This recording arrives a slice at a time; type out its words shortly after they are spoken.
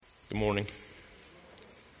Good morning.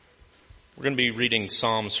 We're going to be reading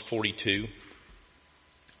Psalms 42.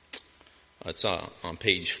 It's on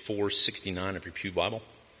page 469 of your Pew Bible.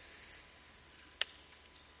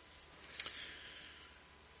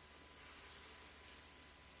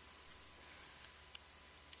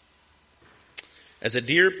 As a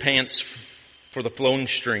deer pants for the flowing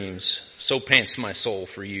streams, so pants my soul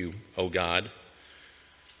for you, O God.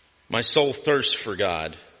 My soul thirsts for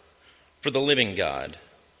God, for the living God.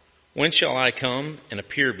 When shall I come and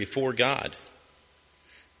appear before God?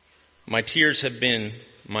 My tears have been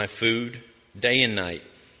my food day and night,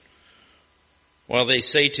 while they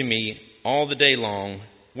say to me all the day long,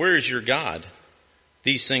 where is your God?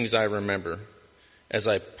 These things I remember as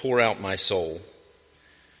I pour out my soul.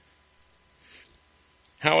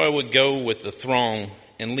 How I would go with the throng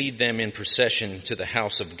and lead them in procession to the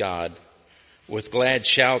house of God, with glad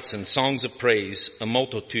shouts and songs of praise, a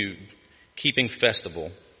multitude keeping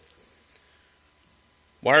festival.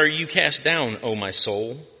 Why are you cast down, O my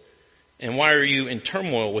soul? And why are you in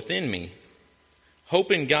turmoil within me?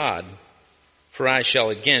 Hope in God, for I shall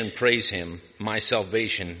again praise him, my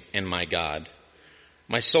salvation and my God.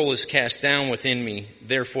 My soul is cast down within me,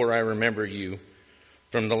 therefore I remember you,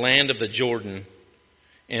 from the land of the Jordan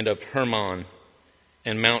and of Hermon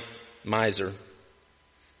and Mount Mizar.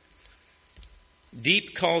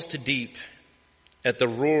 Deep calls to deep at the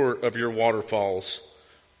roar of your waterfalls.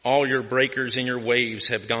 All your breakers and your waves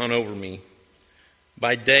have gone over me.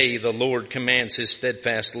 By day the Lord commands his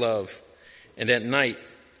steadfast love, and at night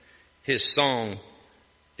his song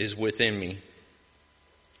is within me.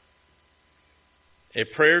 A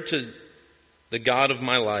prayer to the God of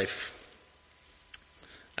my life.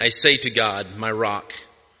 I say to God, my rock,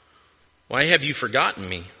 why have you forgotten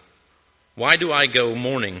me? Why do I go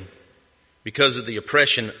mourning because of the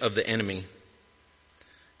oppression of the enemy?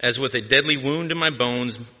 As with a deadly wound in my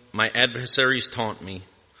bones, my adversaries taunt me,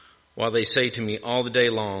 while they say to me all the day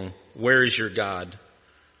long, where is your God?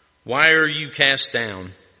 Why are you cast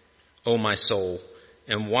down, O my soul?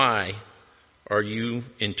 And why are you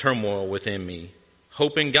in turmoil within me?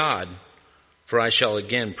 Hope in God, for I shall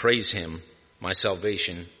again praise him, my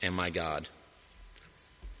salvation and my God.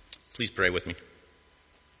 Please pray with me.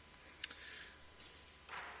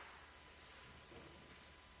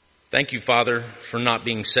 Thank you, Father, for not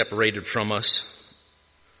being separated from us,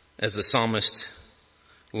 as the psalmist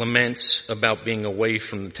laments about being away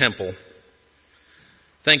from the temple.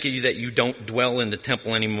 Thank you that you don't dwell in the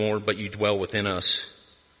temple anymore, but you dwell within us.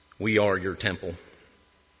 We are your temple.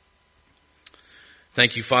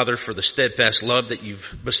 Thank you, Father, for the steadfast love that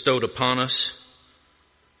you've bestowed upon us.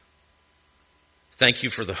 Thank you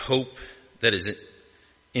for the hope that is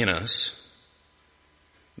in us.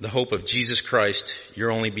 The hope of Jesus Christ, your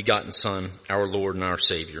only begotten Son, our Lord and our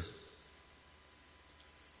Savior.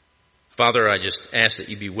 Father, I just ask that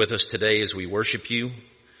you be with us today as we worship you.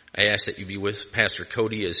 I ask that you be with Pastor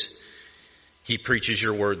Cody as he preaches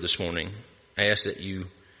your word this morning. I ask that you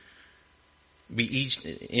be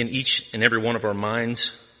in each and every one of our minds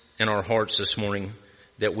and our hearts this morning,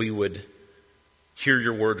 that we would hear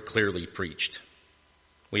your word clearly preached.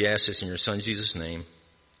 We ask this in your Son Jesus' name.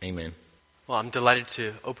 Amen. Well, I'm delighted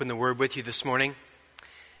to open the Word with you this morning.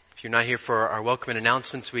 If you're not here for our welcome and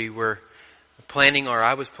announcements, I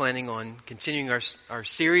was planning on continuing our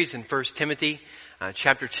series in 1 Timothy,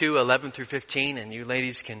 chapter 2, 11 through 15, and you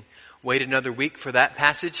ladies can wait another week for that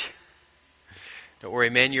passage. Don't worry,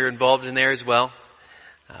 men, you're involved in there as well.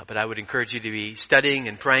 But I would encourage you to be studying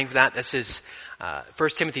and praying for that. This is 1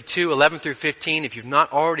 Timothy 2, 11 through 15. If you've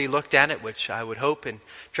not already looked at it, which I would hope and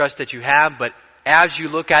trust that you have, but as you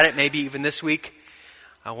look at it, maybe even this week,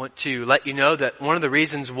 I want to let you know that one of the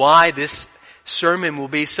reasons why this sermon will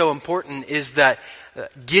be so important is that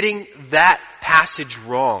getting that passage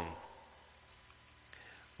wrong,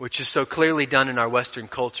 which is so clearly done in our Western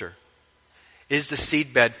culture, is the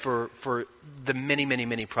seedbed for the many, many,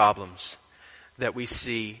 many problems that we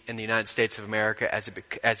see in the United States of America as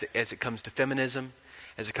it comes to feminism,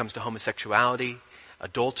 as it comes to homosexuality,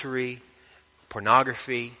 adultery,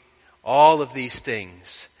 pornography. All of these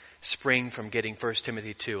things spring from getting 1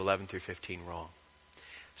 Timothy 2, 11 through 15 wrong.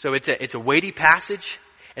 So it's a weighty passage.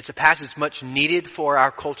 It's a passage much needed for our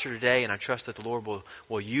culture today, and I trust that the Lord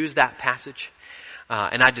will use that passage.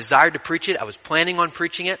 And I desired to preach it. I was planning on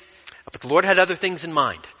preaching it, but the Lord had other things in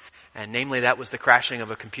mind. And namely, that was the crashing of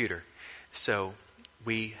a computer. So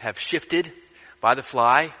we have shifted on the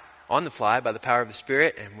fly by the power of the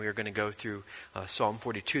Spirit, and we are going to go through Psalm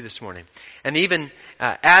 42 this morning. And even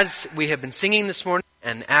as we have been singing this morning,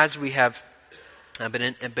 and as we have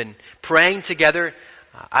been praying together,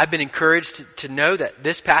 I've been encouraged to know that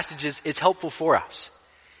this passage is helpful for us.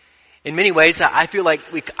 In many ways, I feel like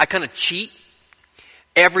I kind of cheat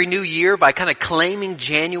every new year by kind of claiming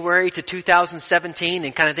January to 2017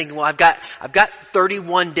 and kind of thinking, well, I've got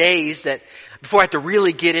 31 days that before I have to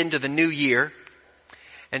really get into the new year.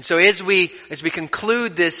 And so as we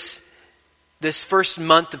conclude this first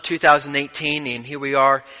month of 2018, and here we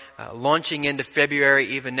are launching into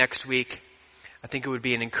February even next week, I think it would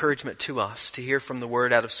be an encouragement to us to hear from the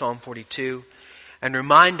Word out of Psalm 42 and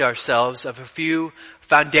remind ourselves of a few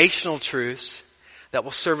foundational truths that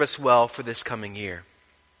will serve us well for this coming year.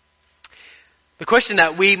 The question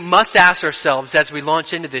that we must ask ourselves as we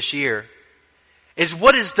launch into this year is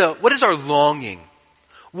what is our longing?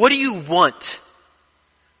 What do you want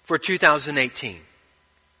for 2018?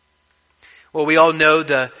 Well, we all know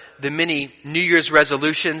the many New Year's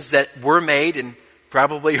resolutions that were made and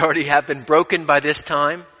probably already have been broken by this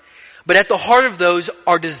time. But at the heart of those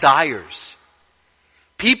are desires.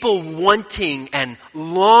 People wanting and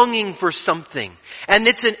longing for something. And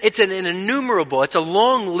it's an innumerable, it's a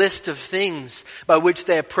long list of things by which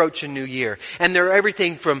they approach a new year. And they're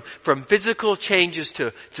everything from physical changes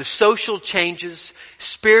to social changes,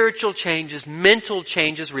 spiritual changes, mental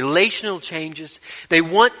changes, relational changes. They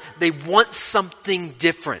want something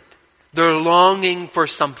different. They're longing for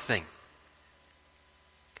something.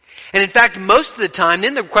 And in fact, most of the time,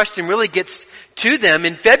 then the question really gets to them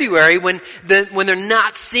in February when they're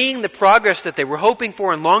not seeing the progress that they were hoping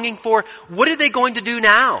for and longing for. What are they going to do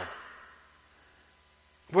now?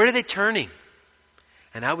 Where are they turning?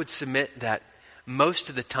 And I would submit that most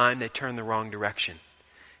of the time they turn the wrong direction,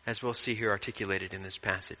 as we'll see here articulated in this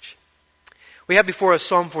passage. We have before us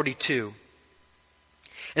Psalm 42.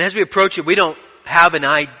 And as we approach it, we don't have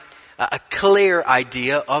a clear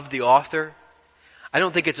idea of the author. I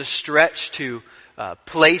don't think it's a stretch to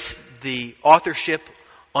place the authorship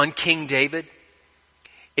on King David.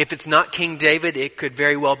 If it's not King David, it could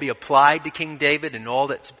very well be applied to King David and all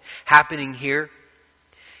that's happening here.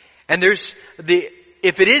 And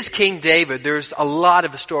if it is King David, there's a lot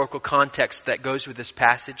of historical context that goes with this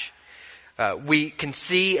passage. We can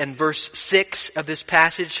see in verse 6 of this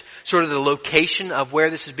passage sort of the location of where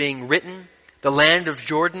this is being written. The land of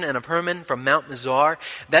Jordan and of Hermon from Mount Mizar.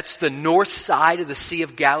 That's the north side of the Sea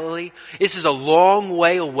of Galilee. This is a long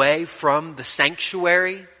way away from the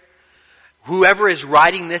sanctuary. Whoever is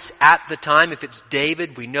writing this at the time, if it's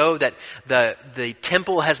David, we know that the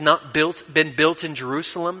temple has not been built in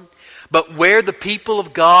Jerusalem. But where the people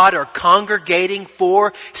of God are congregating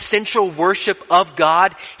for central worship of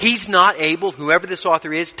God, he's not able, whoever this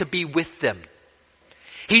author is, to be with them.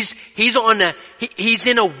 He's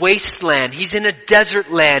in a wasteland. He's in a desert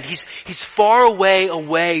land. He's far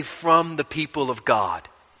away from the people of God.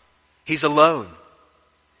 He's alone.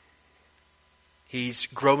 He's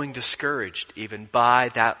growing discouraged even by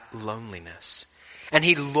that loneliness. And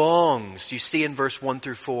he longs, you see in verse 1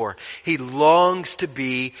 through 4, he longs to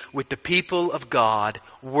be with the people of God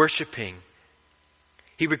worshiping.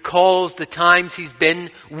 He recalls the times he's been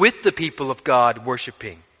with the people of God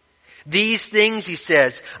worshiping. These things, he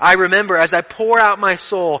says, I remember as I pour out my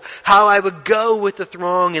soul, how I would go with the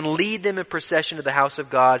throng and lead them in procession to the house of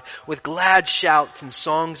God with glad shouts and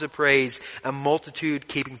songs of praise, a multitude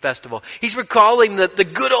keeping festival. He's recalling the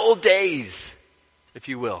good old days, if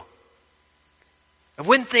you will, of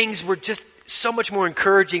when things were just so much more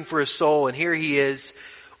encouraging for his soul. And here he is,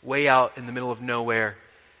 way out in the middle of nowhere,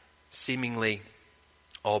 seemingly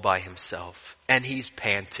all by himself. And he's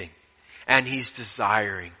panting. And he's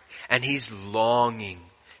desiring. And he's longing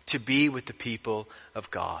to be with the people of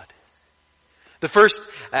God. The first,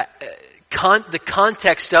 the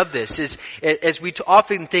context of this is, as we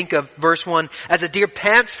often think of verse 1, as a deer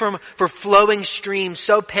pants for flowing streams,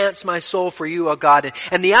 so pants my soul for you, O God.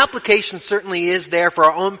 And the application certainly is there for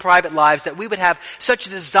our own private lives, that we would have such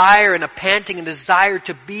a desire and a panting and desire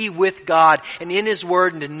to be with God and in His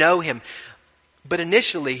Word and to know Him. But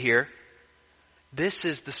initially here, this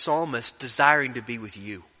is the psalmist desiring to be with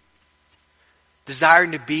you.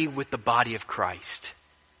 Desiring to be with the body of Christ.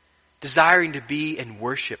 Desiring to be in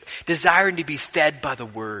worship. Desiring to be fed by the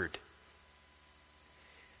Word.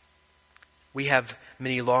 We have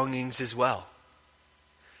many longings as well.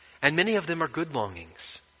 And many of them are good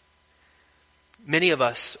longings. Many of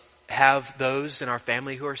us have those in our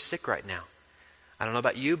family who are sick right now. I don't know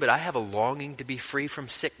about you, but I have a longing to be free from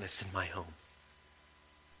sickness in my home.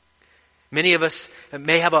 Many of us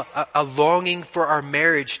may have a longing for our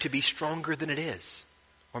marriage to be stronger than it is,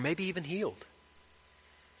 or maybe even healed.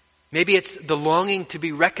 Maybe it's the longing to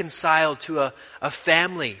be reconciled to a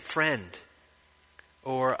family friend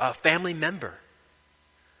or a family member.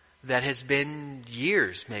 that has been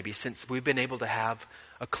years maybe since we've been able to have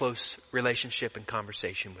a close relationship and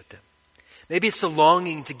conversation with them. Maybe it's the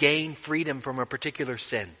longing to gain freedom from a particular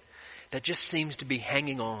sin that just seems to be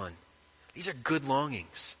hanging on. These are good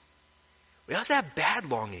longings. We also have bad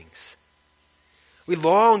longings. We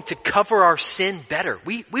long to cover our sin better.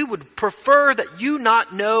 We would prefer that you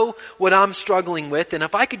not know what I'm struggling with, and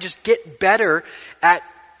if I could just get better at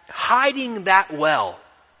hiding that well.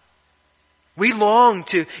 We long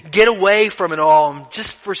to get away from it all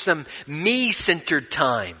just for some me-centered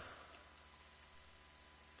time.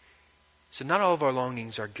 So not all of our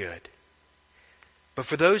longings are good. But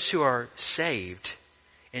for those who are saved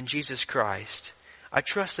in Jesus Christ, I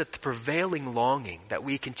trust that the prevailing longing that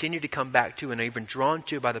we continue to come back to and are even drawn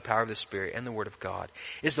to by the power of the Spirit and the Word of God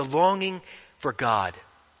is the longing for God.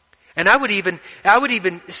 And I would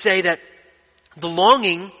even say that the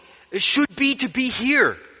longing should be to be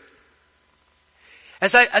here.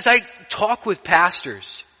 As I talk with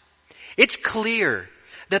pastors, it's clear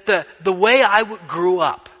that the way I grew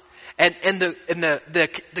up and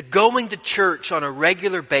the going to church on a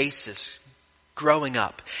regular basis growing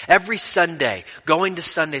up, every Sunday, going to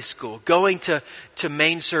Sunday school, going to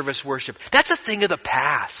main service worship, that's a thing of the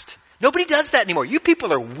past. Nobody does that anymore. You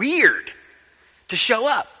people are weird to show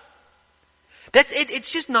up.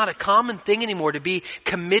 It's just not a common thing anymore to be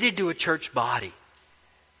committed to a church body.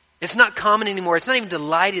 It's not common anymore. It's not even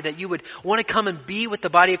delighted that you would want to come and be with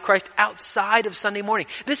the body of Christ outside of Sunday morning.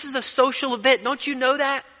 This is a social event. Don't you know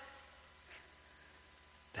that?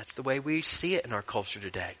 That's the way we see it in our culture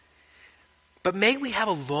today. But may we have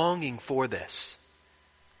a longing for this.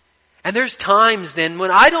 And there's times then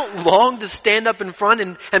when I don't long to stand up in front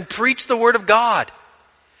and preach the Word of God.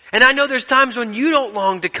 And I know there's times when you don't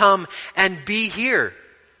long to come and be here.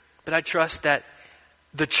 But I trust that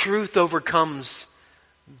the truth overcomes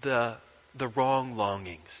the wrong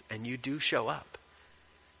longings. And you do show up.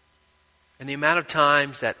 And the amount of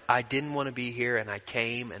times that I didn't want to be here and I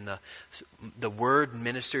came and the Word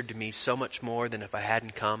ministered to me so much more than if I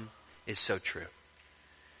hadn't come is so true.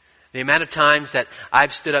 The amount of times that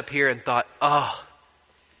I've stood up here and thought, oh,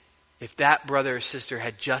 if that brother or sister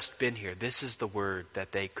had just been here, this is the word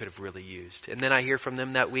that they could have really used. And then I hear from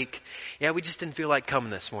them that week, yeah, we just didn't feel like coming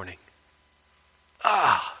this morning.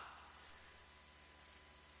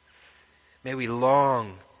 May we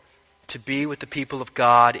long to be with the people of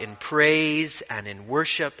God in praise and in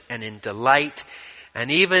worship and in delight. And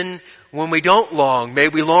even when we don't long, may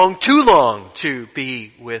we long too long to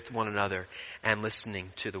be with one another and listening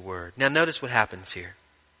to the Word. Now notice what happens here.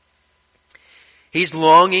 He's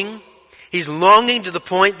longing to the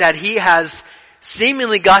point that he has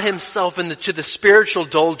seemingly got himself into the spiritual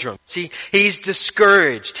doldrums. See, he's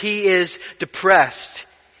discouraged. He is depressed.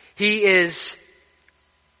 He is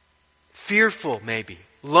fearful maybe.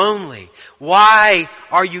 Lonely. Why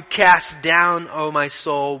are you cast down, O my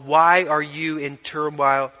soul? Why are you in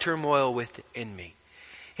turmoil within me?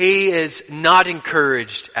 He is not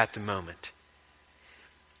encouraged at the moment.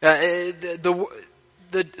 The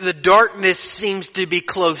darkness seems to be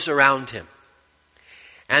close around him.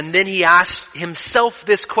 And then he asks himself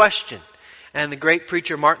this question. And the great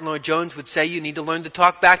preacher Martin Lloyd-Jones would say you need to learn to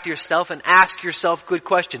talk back to yourself and ask yourself good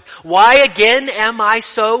questions. Why again am I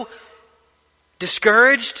so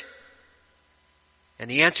discouraged? And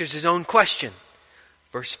he answers his own question.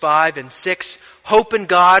 Verse 5 and 6, hope in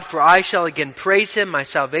God, for I shall again praise Him, my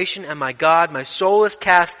salvation and my God. My soul is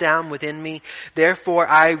cast down within me, therefore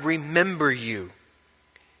I remember you.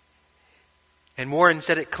 And Warren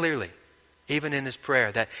said it clearly, even in his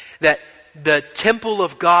prayer, that the temple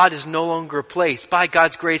of God is no longer a place. By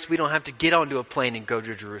God's grace, we don't have to get onto a plane and go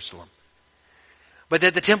to Jerusalem. But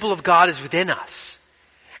that the temple of God is within us.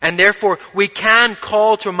 And therefore, we can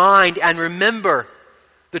call to mind and remember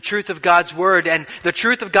the truth of God's Word. And the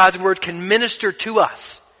truth of God's Word can minister to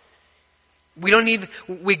us. We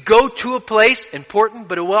go to a place, important,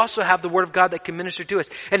 but it will also have the Word of God that can minister to us.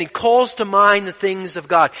 And He calls to mind the things of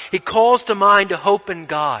God. He calls to mind to hope in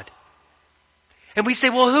God. And we say,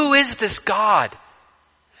 well, who is this God?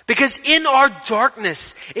 Because in our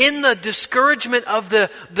darkness, in the discouragement of the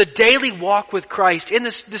daily walk with Christ, in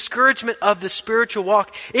the discouragement of the spiritual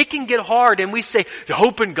walk, it can get hard. And we say,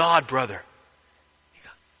 hope in God, brother.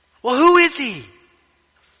 Well, who is He?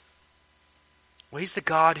 Well, He's the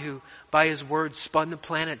God who, by His word, spun the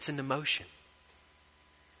planets into motion.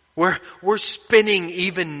 We're spinning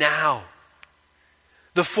even now.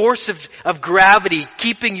 The force of gravity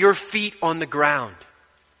keeping your feet on the ground.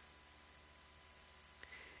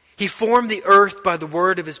 He formed the earth by the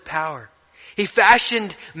word of His power. He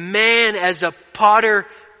fashioned man as a potter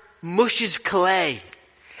mushes clay.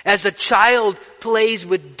 As a child plays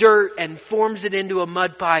with dirt and forms it into a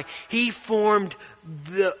mud pie, He formed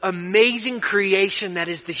the amazing creation that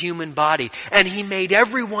is the human body. And He made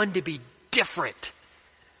everyone to be different,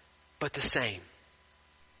 but the same.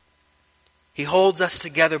 He holds us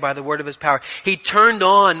together by the word of His power. He turned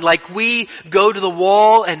on, like we go to the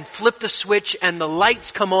wall and flip the switch and the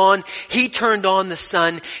lights come on. He turned on the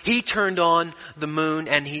sun. He turned on the moon,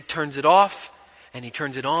 and He turns it off and He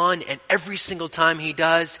turns it on. And every single time He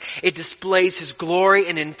does, it displays His glory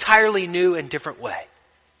in an entirely new and different way.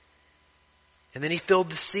 And then He filled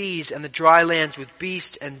the seas and the dry lands with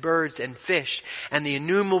beasts and birds and fish and the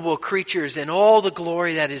innumerable creatures and all the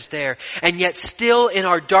glory that is there. And yet still in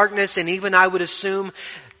our darkness, and even I would assume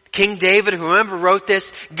King David, whoever wrote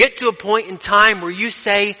this, get to a point in time where you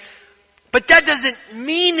say, but that doesn't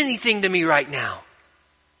mean anything to me right now.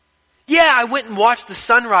 Yeah, I went and watched the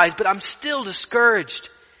sunrise, but I'm still discouraged.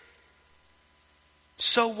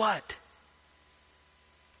 So what?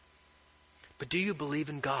 But do you believe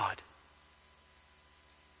in God?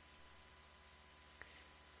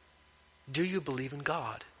 Do you believe in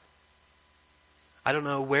God? I don't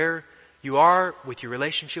know where you are with your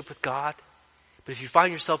relationship with God, but if you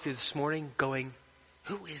find yourself here this morning going,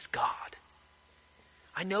 who is God?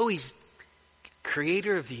 I know He's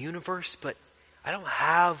creator of the universe, but I don't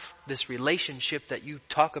have this relationship that you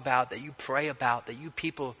talk about, that you pray about, that you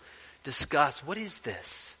people discuss. What is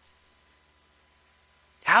this?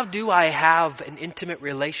 How do I have an intimate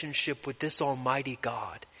relationship with this Almighty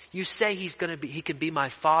God? You say He can be my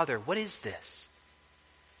Father. What is this?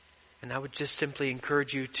 And I would just simply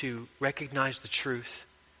encourage you to recognize the truth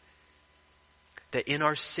that in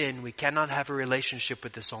our sin we cannot have a relationship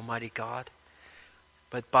with this Almighty God.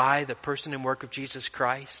 But by the person and work of Jesus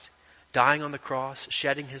Christ, dying on the cross,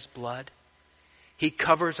 shedding His blood, He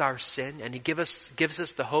covers our sin, and He gives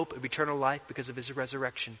us the hope of eternal life because of His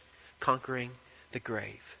resurrection, conquering the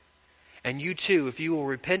grave. And you too, if you will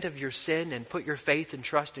repent of your sin and put your faith and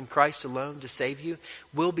trust in Christ alone to save you,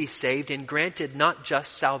 will be saved and granted not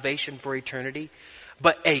just salvation for eternity,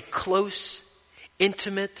 but a close,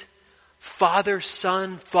 intimate,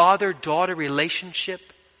 father-son, father-daughter relationship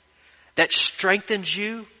that strengthens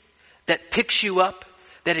you, that picks you up,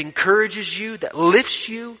 that encourages you, that lifts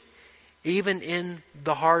you, even in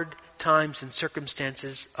the hard times and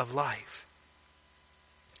circumstances of life.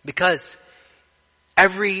 Because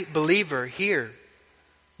every believer here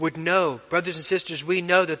would know, brothers and sisters, we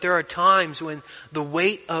know that there are times when the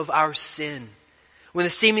weight of our sin, when the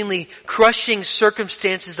seemingly crushing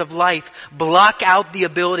circumstances of life block out the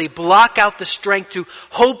ability, block out the strength to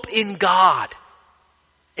hope in God.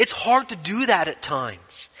 It's hard to do that at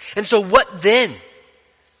times. And so what then?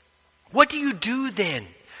 What do you do then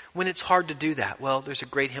when it's hard to do that? Well, there's a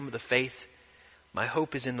great hymn of the faith. My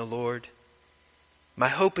hope is in the Lord. My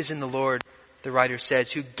hope is in the Lord, the writer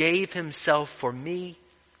says, who gave Himself for me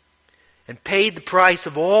and paid the price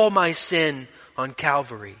of all my sin on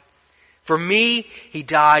Calvary. For me He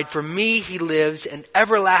died, for me He lives, and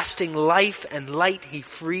everlasting life and light He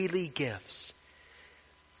freely gives.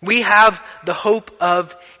 We have the hope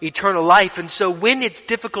of eternal life, and so when it's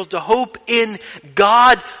difficult to hope in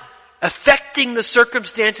God affecting the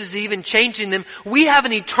circumstances, even changing them, we have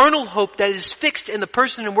an eternal hope that is fixed in the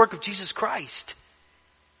person and work of Jesus Christ.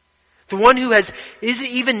 The one who is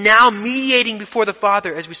even now mediating before the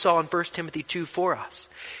Father, as we saw in 1 Timothy 2 for us.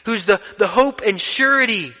 Who's the hope and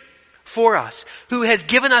surety for us. Who has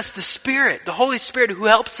given us the Spirit, the Holy Spirit, who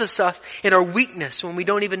helps us in our weakness when we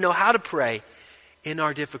don't even know how to pray, in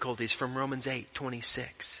our difficulties, from Romans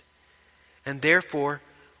 8:26. And therefore,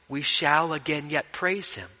 we shall again yet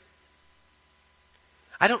praise Him.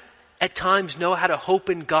 I don't at times know how to hope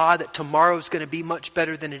in God that tomorrow is going to be much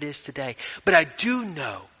better than it is today. But I do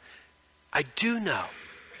know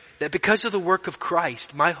that because of the work of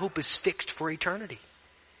Christ, my hope is fixed for eternity.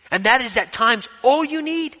 And that is at times all you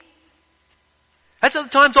need. That's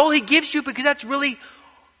at times all He gives you, because that's really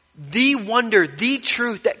the wonder, the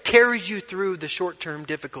truth that carries you through the short-term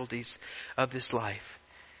difficulties of this life.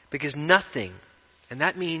 Because nothing, and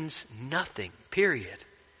that means nothing, period,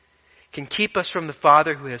 can keep us from the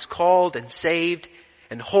Father who has called and saved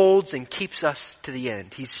and holds and keeps us to the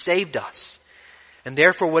end. He's saved us. And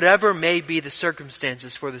therefore, whatever may be the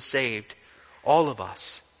circumstances for the saved, all of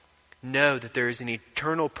us know that there is an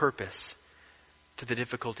eternal purpose to the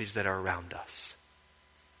difficulties that are around us.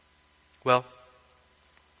 Well,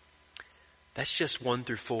 that's just 1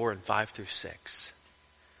 through 4 and 5 through 6.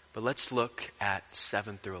 But let's look at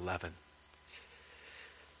 7 through 11.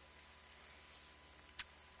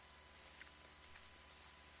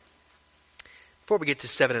 Before we get to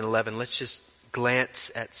 7 and 11, let's just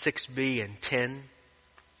glance at 6b and 10.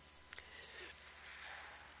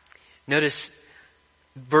 Notice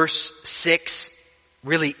verse 6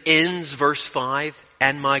 really ends verse 5,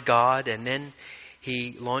 and my God, and then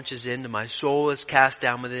he launches into, my soul is cast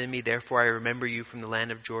down within me, therefore I remember you from the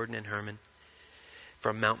land of Jordan and Hermon,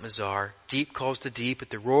 from Mount Mizar. Deep calls to deep, at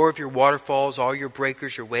the roar of your waterfalls, all your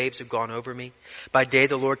breakers, your waves have gone over me. By day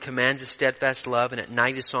the Lord commands his steadfast love, and at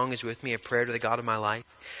night his song is with me, a prayer to the God of my life.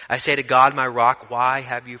 I say to God, my rock, why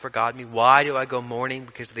have you forgotten me? Why do I go mourning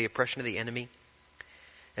because of the oppression of the enemy?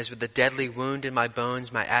 As with a deadly wound in my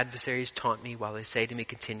bones, my adversaries taunt me while they say to me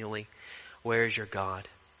continually, where is your God?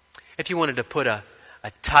 If you wanted to put a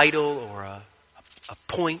title or a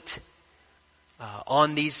point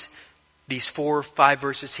on these 4 or 5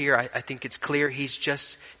 verses here, I think it's clear he's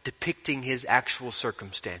just depicting his actual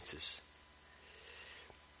circumstances.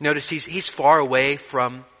 Notice he's far away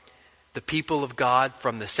from the people of God,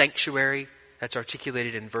 from the sanctuary. That's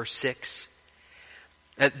articulated in verse 6.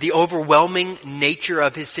 The overwhelming nature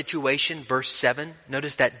of his situation, verse 7.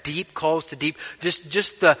 Notice that deep calls to deep.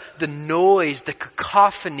 Just the noise, the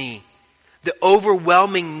cacophony, the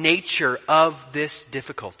overwhelming nature of this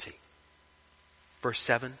difficulty. Verse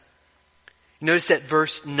 7. Notice that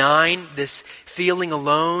verse 9, this feeling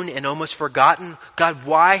alone and almost forgotten. God,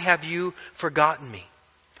 why have you forgotten me?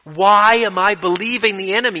 Why am I believing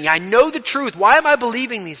the enemy? I know the truth. Why am I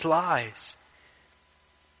believing these lies?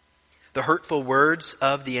 The hurtful words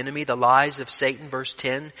of the enemy, the lies of Satan, verse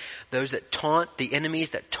 10. Those that taunt, the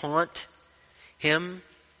enemies that taunt him,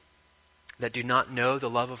 that do not know the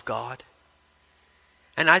love of God.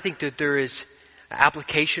 And I think that there is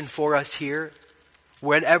application for us here.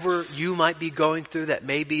 Whatever you might be going through that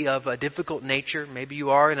may be of a difficult nature, maybe you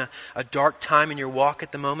are in a dark time in your walk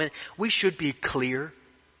at the moment, we should be clear.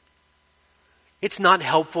 It's not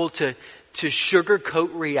helpful to sugarcoat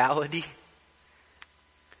reality.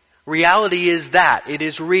 Reality is that. It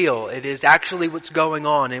is real. It is actually what's going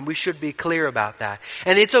on, and we should be clear about that.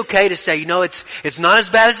 And it's okay to say, it's not as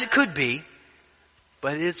bad as it could be,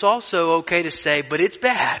 but it's also okay to say, but it's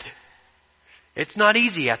bad. It's not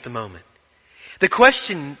easy at the moment. The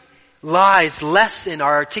question lies less in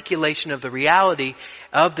our articulation of the reality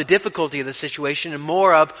of the difficulty of the situation and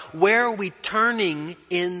more of where are we turning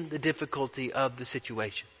in the difficulty of the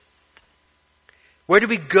situation. Where do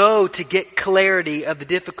we go to get clarity of the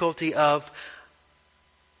difficulty of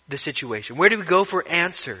the situation? Where do we go for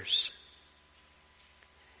answers?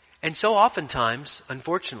 And so oftentimes,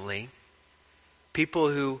 unfortunately, people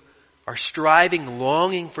who are striving,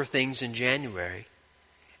 longing for things in January,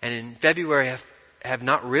 and in February have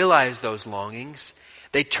not realized those longings,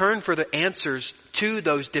 they turn for the answers to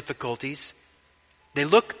those difficulties. They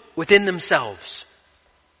look within themselves.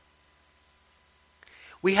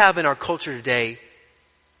 We have in our culture today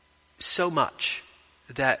so much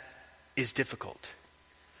that is difficult.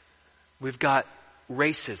 We've got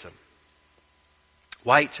racism.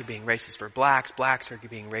 Whites are being racist for blacks. Blacks are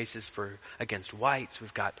being racist against whites.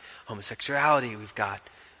 We've got homosexuality. We've got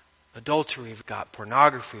adultery. We've got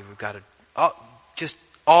pornography. We've got just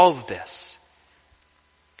all of this.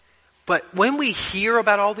 But when we hear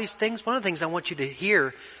about all these things, one of the things I want you to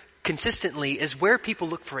hear consistently is where people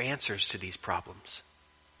look for answers to these problems.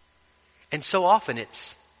 And so often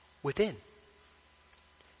it's within.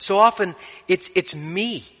 So often it's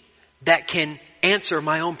me that can answer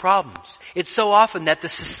my own problems. It's so often that the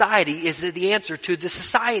society is the answer to the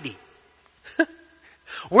society.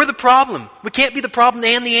 We're the problem. We can't be the problem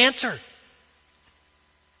and the answer.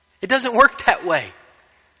 It doesn't work that way.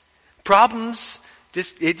 Problems,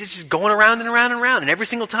 it's just going around and around and around. And every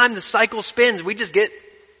single time the cycle spins, we just get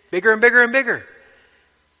bigger and bigger and bigger.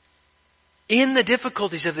 In the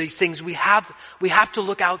difficulties of these things, we have to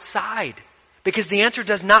look outside. Because the answer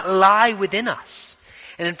does not lie within us.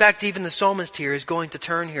 And in fact, even the psalmist here is going to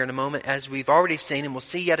turn here in a moment, as we've already seen and we'll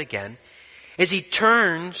see yet again, as he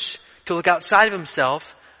turns to look outside of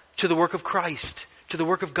himself to the work of Christ, to the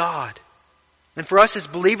work of God. And for us as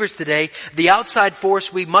believers today, the outside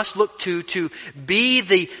force we must look to be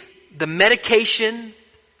the medication,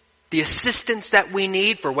 the assistance that we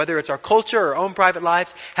need for whether it's our culture or our own private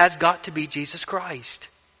lives, has got to be Jesus Christ.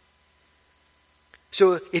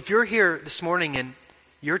 So if you're here this morning and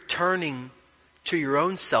you're turning to your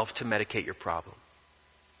own self to medicate your problem,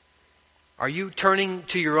 are you turning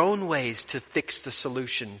to your own ways to fix the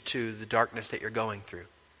solution to the darkness that you're going through?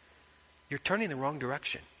 You're turning the wrong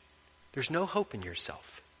direction. There's no hope in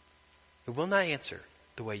yourself. It will not answer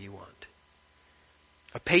the way you want.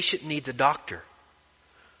 A patient needs a doctor.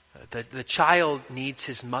 The child needs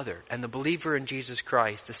his mother. And the believer in Jesus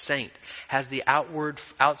Christ, the saint, has the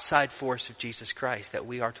outside force of Jesus Christ that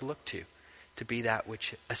we are to look to be that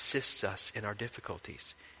which assists us in our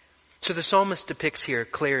difficulties. So the psalmist depicts here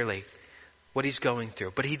clearly what he's going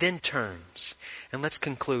through. But he then turns. And let's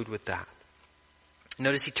conclude with that.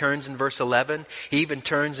 Notice he turns in verse 11. He even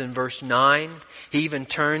turns in verse 9. He even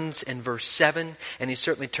turns in verse 7. And he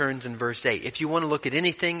certainly turns in verse 8. If you want to look at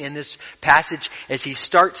anything in this passage, as he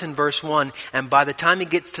starts in verse 1, and by the time he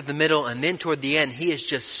gets to the middle and then toward the end, he is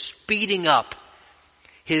just speeding up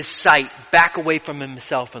his sight back away from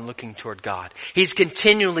himself and looking toward God. He's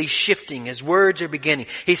continually shifting. His words are beginning.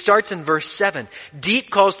 He starts in verse 7.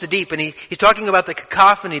 Deep calls to deep. And he's talking about the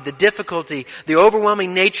cacophony, the difficulty, the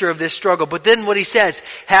overwhelming nature of this struggle. But then what he says,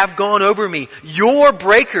 have gone over me. Your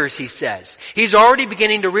breakers, he says. He's already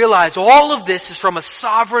beginning to realize all of this is from a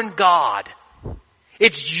sovereign God.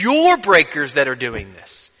 It's your breakers that are doing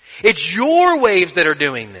this. It's your waves that are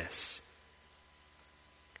doing this.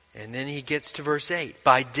 And then he gets to verse 8.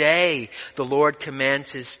 By day the Lord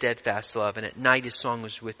commands his steadfast love, and at night his song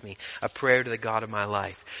was with me, a prayer to the God of my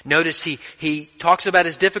life. Notice he talks about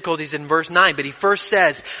his difficulties in verse 9, but he first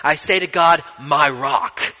says, I say to God, my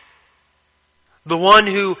rock. The one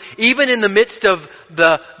who, even in the midst of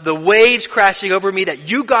the waves crashing over me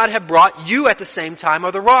that you, God, have brought, you at the same time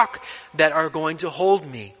are the rock that are going to hold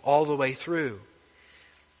me all the way through.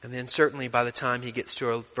 And then certainly by the time he gets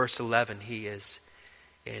to verse 11, he is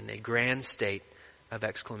in a grand state of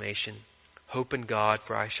exclamation. Hope in God,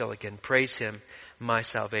 for I shall again praise him, my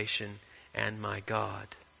salvation and my God.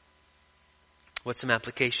 What's some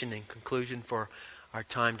application and conclusion for our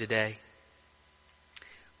time today?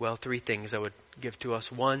 Well, 3 things I would give to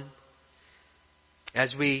us. 1,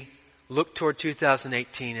 as we look toward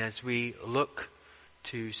 2018, as we look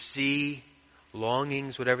to see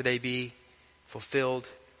longings, whatever they be, fulfilled,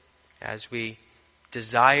 as we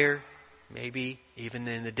desire, maybe even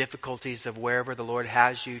in the difficulties of wherever the Lord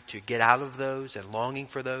has you, to get out of those and longing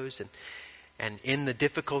for those. And in the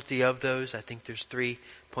difficulty of those, I think there's 3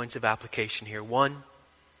 points of application here. 1,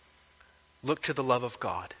 look to the love of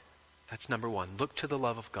God. That's number 1. Look to the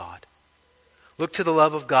love of God. Look to the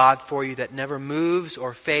love of God for you that never moves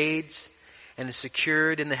or fades and is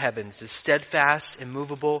secured in the heavens, is steadfast,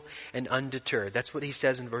 immovable, and undeterred. That's what he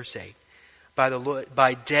says in verse 8.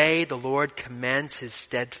 By day the Lord commands his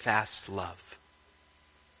steadfast love.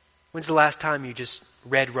 When's the last time you just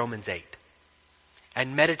read Romans 8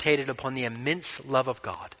 and meditated upon the immense love of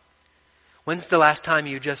God? When's the last time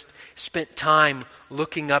you just spent time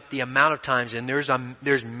looking up the amount of times, and there's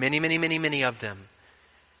many of them,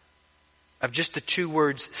 of just the 2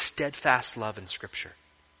 words steadfast love in Scripture?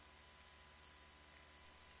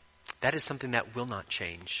 That is something that will not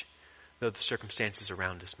change, though the circumstances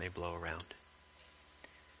around us may blow around.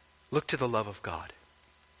 Look to the love of God.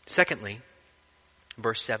 Secondly,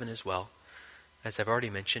 verse 7 as well, as I've already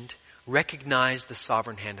mentioned, recognize the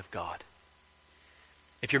sovereign hand of God.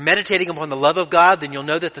 If you're meditating upon the love of God, then you'll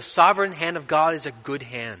know that the sovereign hand of God is a good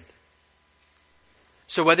hand.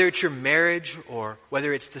 So whether it's your marriage, or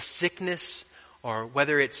whether it's the sickness, or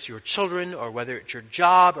whether it's your children, or whether it's your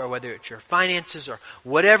job, or whether it's your finances, or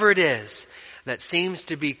whatever it is that seems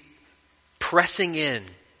to be pressing in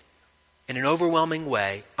an overwhelming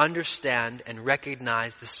way, understand and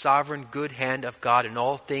recognize the sovereign good hand of God in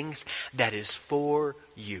all things that is for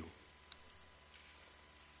you.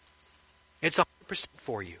 It's 100%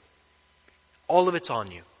 for you. All of it's on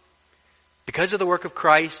you. Because of the work of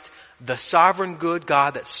Christ, the sovereign good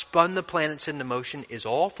God that spun the planets into motion is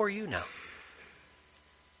all for you now.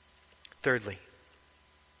 Thirdly,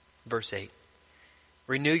 verse 8.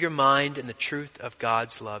 Renew your mind in the truth of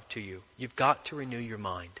God's love to you. You've got to renew your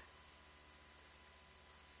mind.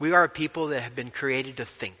 We are a people that have been created to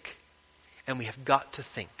think. And we have got to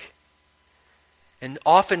think. And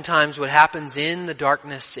oftentimes what happens in the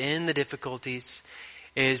darkness, in the difficulties,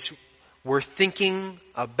 is we're thinking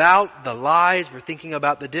about the lies, we're thinking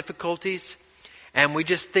about the difficulties, and we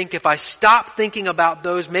just think, if I stop thinking about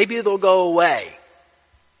those, maybe they'll go away.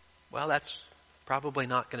 Well, that's probably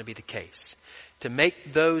not going to be the case. To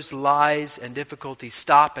make those lies and difficulties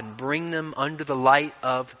stop and bring them under the light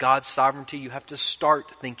of God's sovereignty, you have to start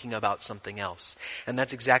thinking about something else. And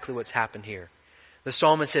that's exactly what's happened here. The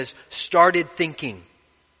psalmist says, started thinking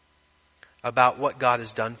about what God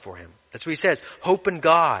has done for him. That's what he says. Hope in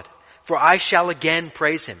God, for I shall again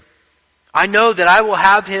praise him. I know that I will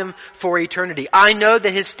have him for eternity. I know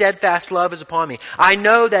that his steadfast love is upon me. I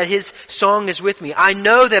know that his song is with me. I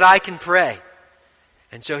know that I can pray.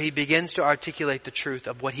 And so he begins to articulate the truth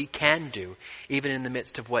of what he can do, even in the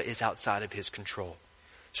midst of what is outside of his control.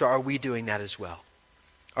 So are we doing that as well?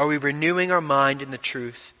 Are we renewing our mind in the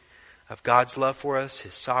truth of God's love for us,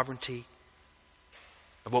 his sovereignty,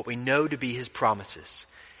 of what we know to be his promises?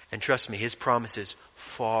 And trust me, his promises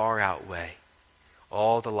far outweigh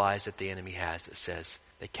all the lies that the enemy has that says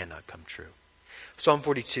they cannot come true. Psalm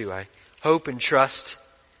 42, I hope and trust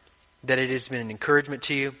that it has been an encouragement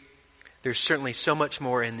to you. There's certainly so much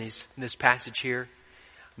more in this passage here,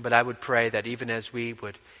 but I would pray that even as we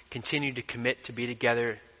would continue to commit to be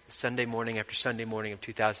together Sunday morning after Sunday morning of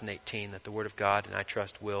 2018, that the Word of God, and I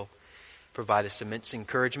trust, will provide us immense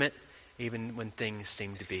encouragement, even when things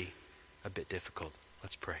seem to be a bit difficult.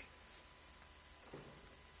 Let's pray.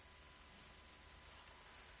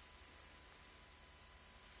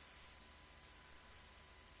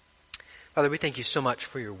 Father, we thank you so much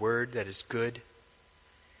for your Word that is good.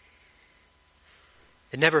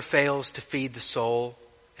 It never fails to feed the soul.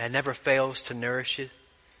 It never fails to nourish it.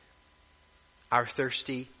 Our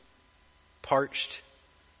thirsty, parched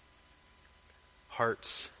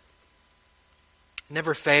hearts. It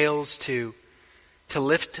never fails to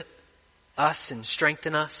lift us and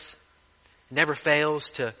strengthen us. It never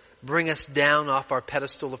fails to bring us down off our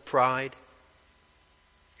pedestal of pride.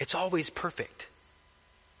 It's always perfect.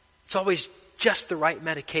 It's always just the right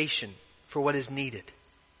medication for what is needed.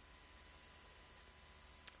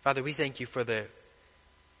 Father, we thank you for the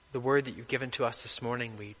word that you've given to us this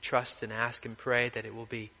morning. We trust and ask and pray that it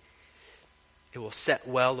will set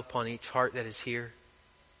well upon each heart that is here.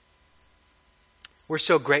 We're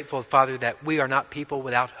so grateful, Father, that we are not people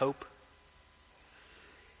without hope.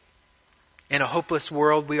 In a hopeless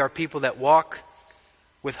world, we are people that walk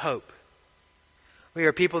with hope. We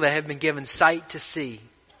are people that have been given sight to see.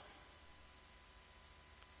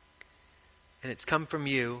 And it's come from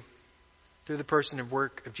you through the person and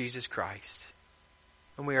work of Jesus Christ.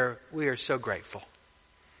 And we are so grateful.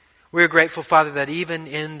 We are grateful, Father, that even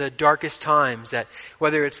in the darkest times, that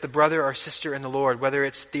whether it's the brother or sister in the Lord, whether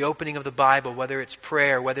it's the opening of the Bible, whether it's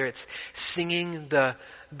prayer, whether it's singing the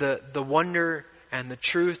wonder and the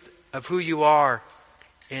truth of who you are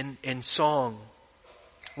in song,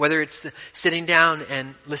 whether it's sitting down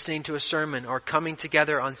and listening to a sermon or coming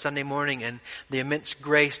together on Sunday morning and the immense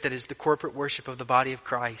grace that is the corporate worship of the body of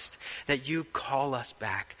Christ, that you call us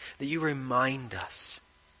back, that you remind us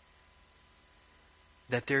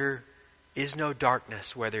that there is no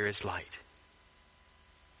darkness where there is light,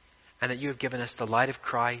 and that you have given us the light of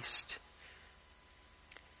Christ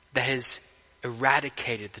that has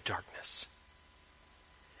eradicated the darkness.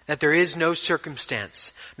 That there is no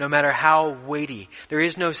circumstance, no matter how weighty, there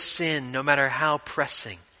is no sin, no matter how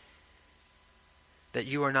pressing, that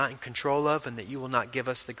you are not in control of and that you will not give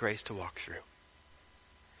us the grace to walk through.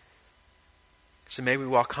 So may we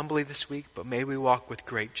walk humbly this week, but may we walk with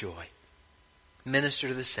great joy. Minister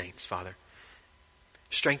to the saints, Father.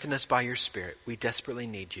 Strengthen us by your Spirit. We desperately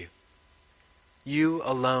need you. You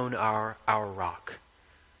alone are our rock.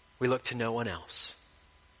 We look to no one else.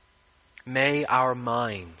 May our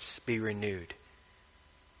minds be renewed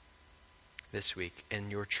this week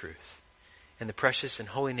in your truth. In the precious and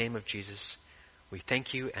holy name of Jesus, we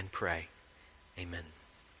thank you and pray. Amen.